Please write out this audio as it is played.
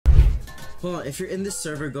Hold on, if you're in this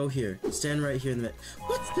server, go here. Stand right here in the middle.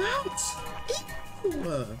 What's that?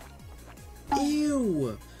 Ew!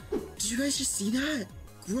 Ew! Did you guys just see that?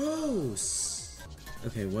 Gross!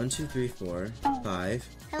 Okay, 1, 2, 3, 4, 5.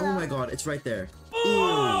 Hello. Oh my god, it's right there.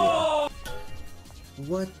 Ew!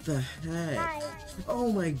 What the heck? Hi.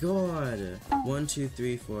 Oh my god! 1, 2,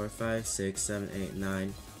 3, 4, 5, 6, 7, 8,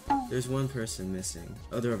 9. There's one person missing.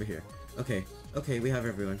 Oh, they're over here. Okay, okay, we have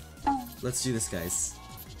everyone. Let's do this, guys.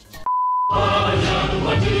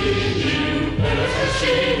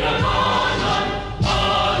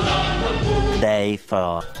 Day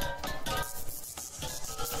 4.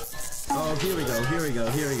 Oh, here we go, here we go,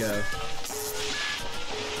 here we go.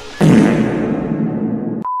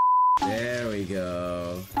 There we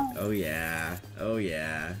go. Oh yeah, oh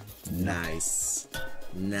yeah. Nice.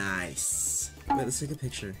 Nice. Wait, let's take a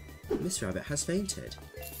picture. Miss Rabbit has fainted.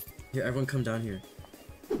 Here, everyone come down here.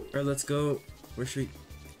 Alright, let's go. Where should we...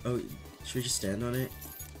 Oh, should we just stand on it?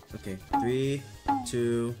 Okay, 3,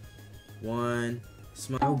 2, 1...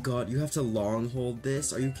 Smile. Oh god, you have to long hold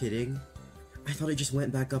this? Are you kidding? I thought it just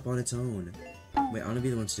went back up on its own. Wait, I wanna be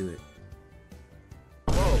the one to do it.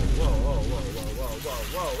 Whoa, whoa, whoa, whoa, whoa, whoa,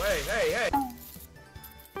 whoa, whoa, hey, hey, hey!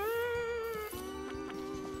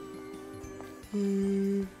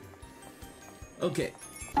 Okay,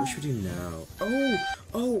 what should we do now?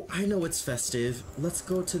 Oh, I know what's festive. Let's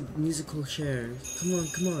go to musical chairs. Come on,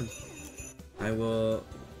 come on. I will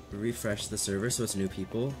refresh the server so it's new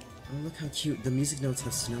people. Oh, look how cute. The music notes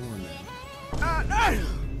have snow on them.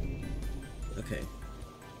 Okay,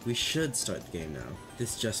 we should start the game now.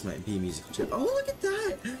 This just might be musical chair. Oh, look at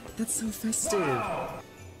that! That's so festive.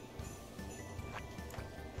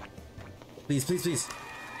 Please, please, please.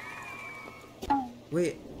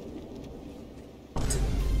 Wait.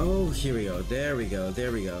 Oh, here we go. There we go.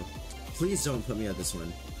 There we go. Please don't put me at this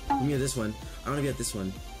one. Put me at this one. I want to be at this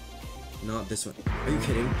one. Not this one. Are you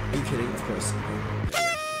kidding? Are you kidding? Of course. Okay.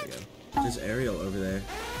 There we go. There's Ariel over there.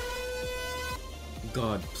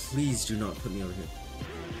 God, please do not put me over here.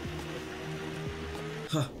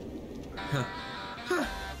 Huh. Huh. Huh.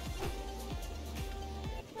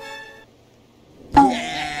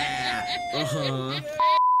 Yeah! Uh-huh.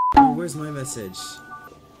 Oh, where's my message?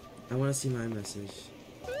 I want to see my message.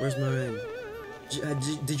 Where's mine?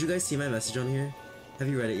 Did you guys see my message on here? Have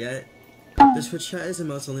you read it yet? This Twitch chat is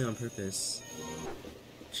emotes only on purpose.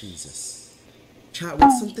 Jesus. Chat,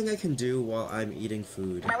 what's something I can do while I'm eating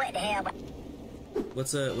food?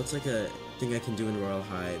 What's like a thing I can do in Royal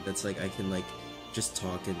High that's like I can like just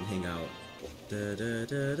talk and hang out?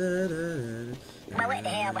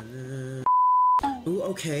 Ooh,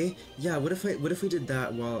 okay. Yeah, what if we did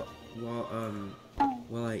that while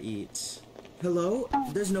I eat? Hello?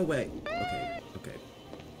 There's no way. Okay, okay.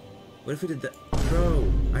 What if we did that?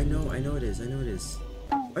 Bro, I know it is.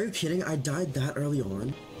 Are you kidding? I died that early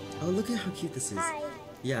on? Oh, look at how cute this is. Hi.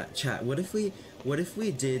 Yeah, chat, what if we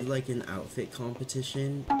did like an outfit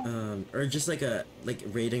competition? Or just like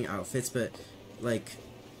rating outfits, but like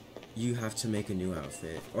you have to make a new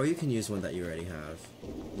outfit. Or you can use one that you already have.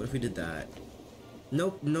 What if we did that?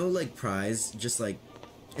 Nope, no like prize, just like,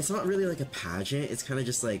 it's not really like a pageant, it's kinda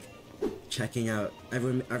just like checking out,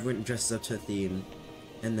 everyone dresses up to a theme,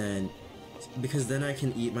 and then, because then I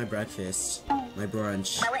can eat my breakfast, my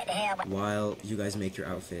brunch, while you guys make your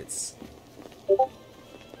outfits.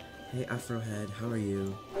 Hey Afrohead, how are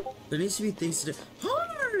you? There needs to be things to do.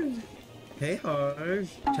 Harv! Hey Harv!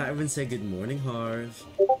 Chat, everyone say good morning, Harv.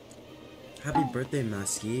 Happy birthday,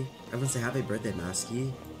 Masky. Everyone say happy birthday,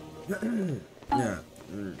 Masky. Yeah.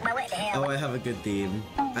 Oh, I have a good theme.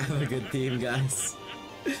 I have a good theme, guys.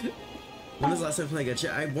 When was the last time I played Gacha?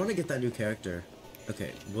 I want to get that new character.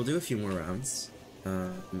 Okay, we'll do a few more rounds.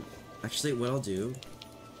 Actually, what I'll do,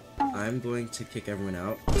 I'm going to kick everyone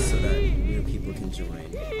out so that new people can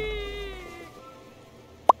join.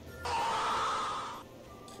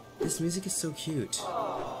 This music is so cute.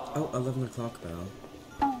 Oh, 11 o'clock bell.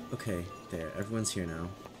 Okay, there, everyone's here now.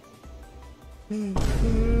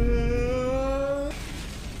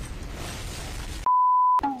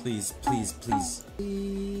 Please, please, please.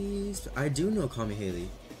 Please. I do know Call Me Haley.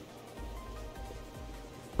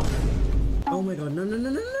 Oh my god, no, no, no, no,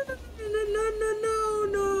 no, no, no, no, no, no,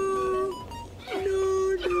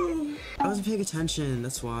 no, no. I wasn't paying attention,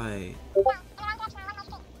 that's why.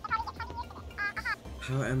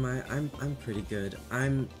 How am I? I'm pretty good.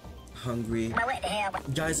 I'm hungry.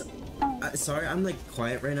 Guys, sorry, I'm like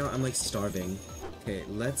quiet right now. I'm like starving. Okay,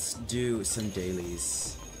 let's do some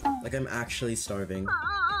dailies. Like I'm actually starving.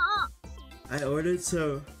 I ordered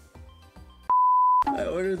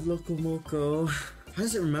Loco Moco. How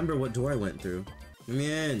does it remember what door I went through? Let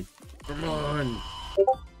me in. Come on.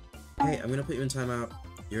 Hey, I'm gonna put you in timeout.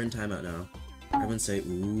 You're in timeout now. Everyone say,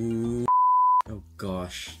 ooh. Oh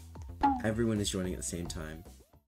gosh. Everyone is joining at the same time.